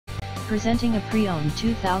Presenting a pre-owned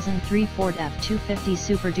 2003 Ford F-250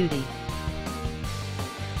 Super Duty.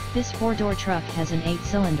 This four-door truck has an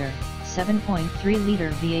 8-cylinder, 7.3-liter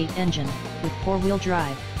V8 engine, with four-wheel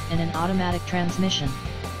drive, and an automatic transmission.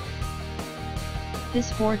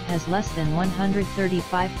 This Ford has less than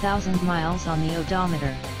 135,000 miles on the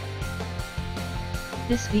odometer.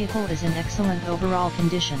 This vehicle is in excellent overall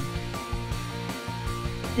condition.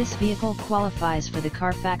 This vehicle qualifies for the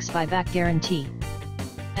Carfax buyback guarantee.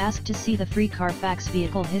 Ask to see the free Carfax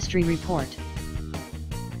Vehicle History Report.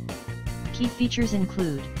 Key features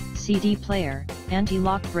include CD player,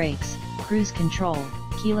 anti-lock brakes, cruise control,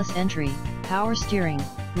 keyless entry, power steering,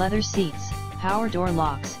 leather seats, power door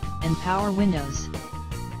locks, and power windows.